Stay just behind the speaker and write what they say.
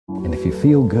And if you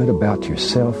feel good about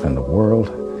yourself and the world,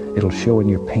 it'll show in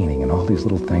your painting, and all these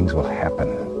little things will happen.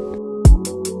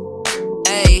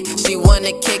 Hey, she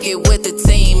wanna kick it with the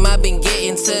team. I've been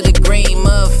getting to the green.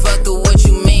 Motherfucker, what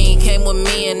you mean? Came with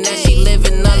me and now she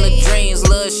living all her dreams.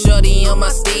 Little shorty on my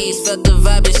steeds, felt the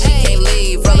vibe and she can't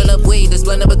leave. Rolling up weed, this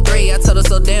blunt number 3. I told her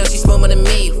slow down, she smoking the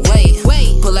meat.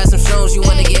 Wait, pull out some shrooms, you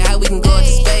wanna get high, we can go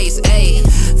into space. Ayy,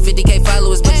 50K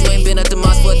followers, but you ain't been up to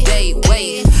Mars for a day.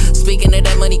 Wait, speaking of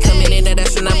that money coming in at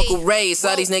astronomical rates.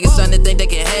 All these niggas starting to think they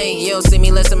can hang. You don't see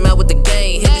me less, I'm out with the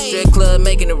gang. Hit the strip club,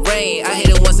 making it rain. I hit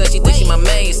it once, now she think she my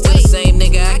main. Still the same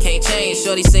nigga, I can't change.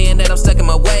 Shorty saying that I'm stuck in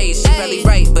my ways. She probably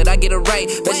right, but I get it right.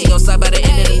 Bet she gon' slide by the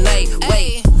end of the night.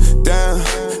 Wait. Damn,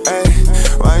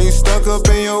 ayy, why you stuck up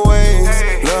in your ways?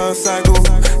 Love cycle,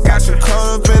 got you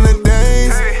caught up in the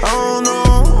days. I don't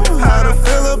know how to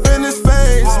feel up in this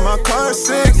phase. My car's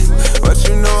sick, but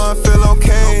you know I feel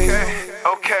okay.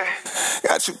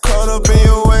 Got you caught up in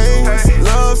your ways.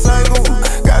 Love cycle,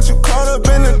 got you caught up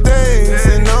in the days.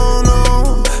 And I don't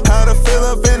know how to feel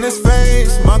up in this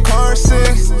phase. My car's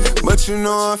sick, but you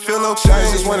know I feel okay.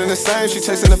 She's just one and the same, she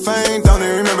chasing the fame. Don't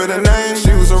even remember the name.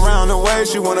 She was around the way,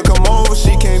 she wanna come over,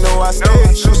 she can't know I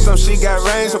stay. Shoot some, she got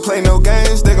range, so play no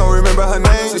games. They gon' remember her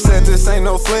name. She said this ain't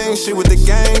no fling, she with the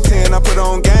gang. 10, I put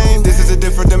on game. This is a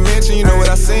different dimension, you know what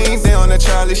I seen. They on that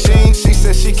Charlie Sheen. She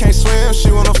said she can't swim,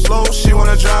 she wanna float, she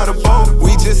wanna drive the boat.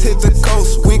 We just hit the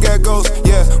coast, we got ghosts,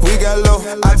 yeah, we got low.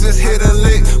 I just hit a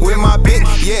lick with my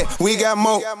bitch, yeah, we got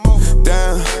more.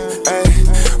 Damn,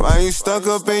 ayy, why you stuck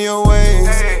up in your ways?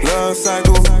 Love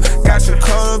cycle, got you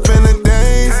caught up in the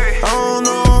days. I don't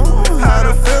know how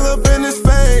to feel up in this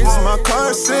phase. My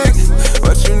car's sick,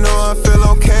 but you know I feel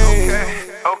okay.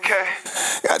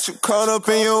 Got you caught up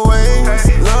in your ways.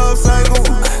 Love cycle,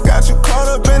 got you caught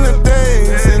up in the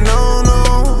days. And I don't know